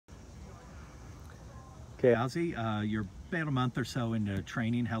Okay, Ozzy, you're about a month or so into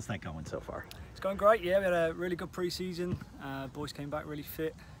training. How's that going so far? It's going great, yeah. We had a really good pre-season. Boys came back really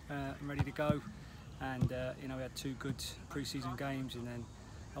fit and ready to go. And you know, we had two good pre-season games, and then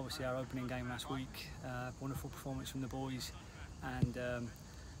obviously our opening game last week. Wonderful performance from the boys, and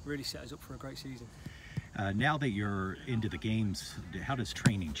really set us up for a great season. Now that you're into the games, how does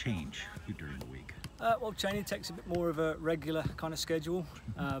training change during the week? Well, training takes a bit more of a regular kind of schedule.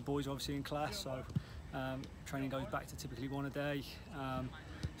 Boys are obviously in class, so training goes back to typically one a day.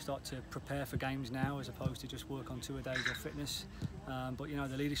 Start to prepare for games now as opposed to just work on 2 a days of fitness. But you know,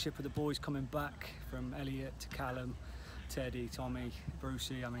 the leadership of the boys coming back, from Elliot to Callum, Teddy, Tommy,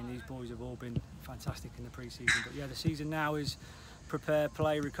 Brucey, I mean, these boys have all been fantastic in the pre-season. But yeah, the season now is prepare,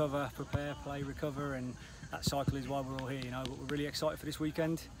 play, recover, prepare, play, recover, and that cycle is why we're all here, you know. But we're really excited for this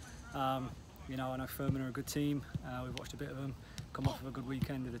weekend. You know, I know Furman are a good team. We've watched a bit of them come off of a good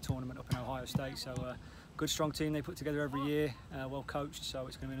weekend of the tournament up in Ohio State. So good, strong team they put together every year, well coached, so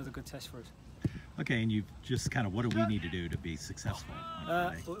it's going to be another good test for us. Okay, and you've just kind of, what do we need to do to be successful?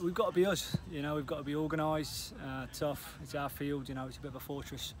 We've got to be us, you know, we've got to be organised, tough. It's our field, you know, it's a bit of a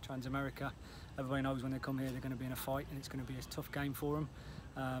fortress, Trans-America. Everybody knows when they come here they're going to be in a fight, and it's going to be a tough game for them.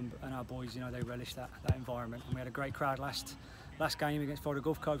 And our boys, you know, they relish that environment. And we had a great crowd last game against Florida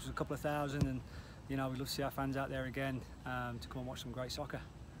Gulf Coast, was a couple of thousand, and you know, we'd love to see our fans out there again to come and watch some great soccer.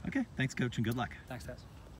 Okay, thanks, Coach, and good luck. Thanks, Tess.